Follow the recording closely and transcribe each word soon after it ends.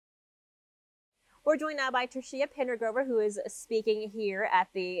We're joined now by Tershia Pinder-Grover, who is speaking here at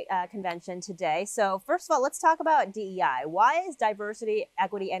the convention today. So first of all, let's talk about DEI. Why is diversity,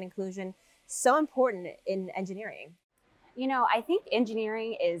 equity, and inclusion so important in engineering? You know, I think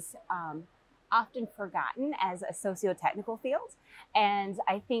engineering is often forgotten as a socio-technical field. And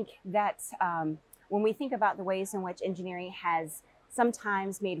I think that when we think about the ways in which engineering has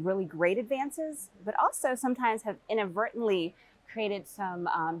sometimes made really great advances, but also sometimes have inadvertently created some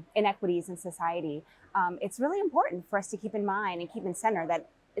inequities in society, it's really important for us to keep in mind and keep in center that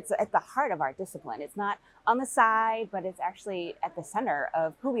it's at the heart of our discipline. It's not on the side, but it's actually at the center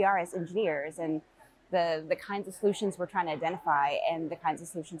of who we are as engineers and the kinds of solutions we're trying to identify and the kinds of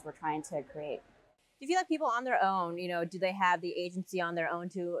solutions we're trying to create. Do you feel like people on their own, do they have the agency on their own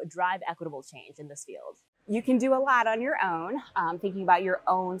to drive equitable change in this field? You can do a lot on your own, thinking about your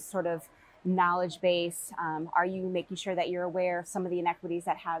own sort of knowledge base. Are you making sure that you're aware of some of the inequities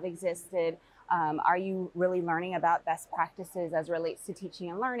that have existed? Are you really learning about best practices as it relates to teaching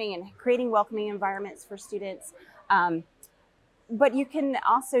and learning and creating welcoming environments for students? But you can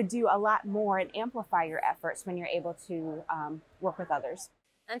also do a lot more and amplify your efforts when you're able to work with others.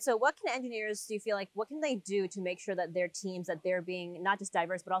 And so what can engineers, do you feel like, what can they do to make sure that their teams, that they're being not just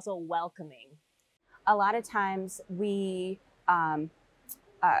diverse, but also welcoming? A lot of times we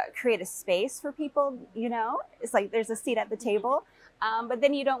create a space for people, it's like there's a seat at the table, but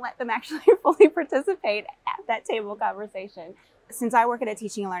then you don't let them actually fully participate at that table conversation. Since I work at a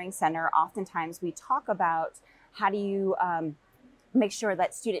teaching and learning center, oftentimes we talk about how do you make sure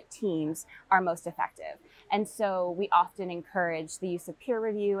that student teams are most effective. And so we often encourage the use of peer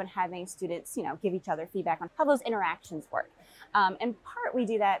review and having students, give each other feedback on how those interactions work. In part, we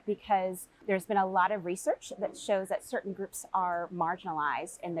do that because there's been a lot of research that shows that certain groups are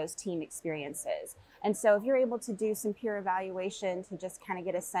marginalized in those team experiences. And so if you're able to do some peer evaluation to just kind of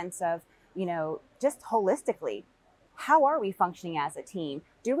get a sense of, just holistically, how are we functioning as a team?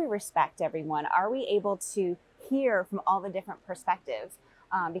 Do we respect everyone? Are we able to hear from all the different perspectives?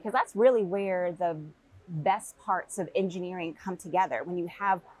 Because that's really where the best parts of engineering come together, when you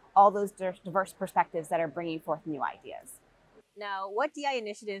have all those diverse perspectives that are bringing forth new ideas. Now, what DEI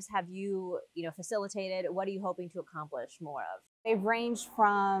initiatives have you, facilitated? What are you hoping to accomplish more of? They've ranged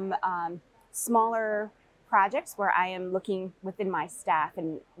from smaller projects where I am looking within my staff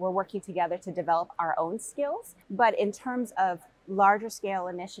and we're working together to develop our own skills. But in terms of larger scale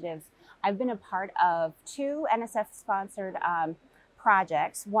initiatives, I've been a part of 2 NSF-sponsored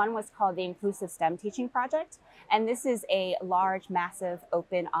projects. One was called the Inclusive STEM Teaching Project, and this is a large, massive,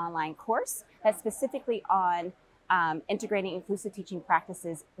 open online course that's specifically on integrating inclusive teaching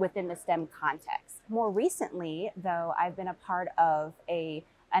practices within the STEM context. More recently, though, I've been a part of a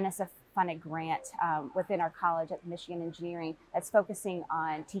NSF-funded grant within our college at Michigan Engineering that's focusing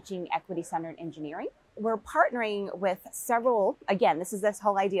on teaching equity-centered engineering. We're partnering with several, again, this is this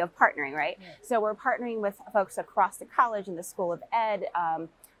whole idea of partnering, right? Yeah. So we're partnering with folks across the college and the School of Ed,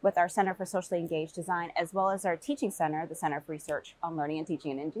 with our Center for Socially Engaged Design, as well as our teaching center, the Center for Research on Learning and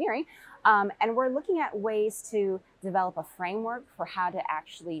Teaching and Engineering. And we're looking at ways to develop a framework for how to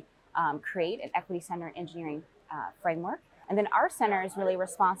actually create an equity-centered engineering framework. And then our center is really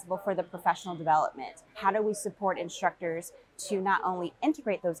responsible for the professional development. How do we support instructors to not only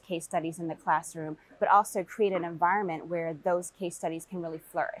integrate those case studies in the classroom, but also create an environment where those case studies can really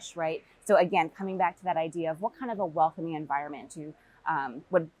flourish, right? So again, coming back to that idea of what kind of a welcoming environment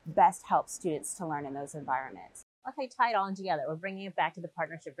would best help students to learn in those environments. Okay, tie it all in together. We're bringing it back to the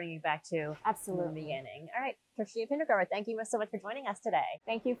partnership, bringing it back to absolutely the beginning. All right, Tershia Pinder-Grover, thank you so much for joining us today.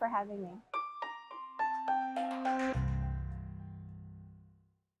 Thank you for having me.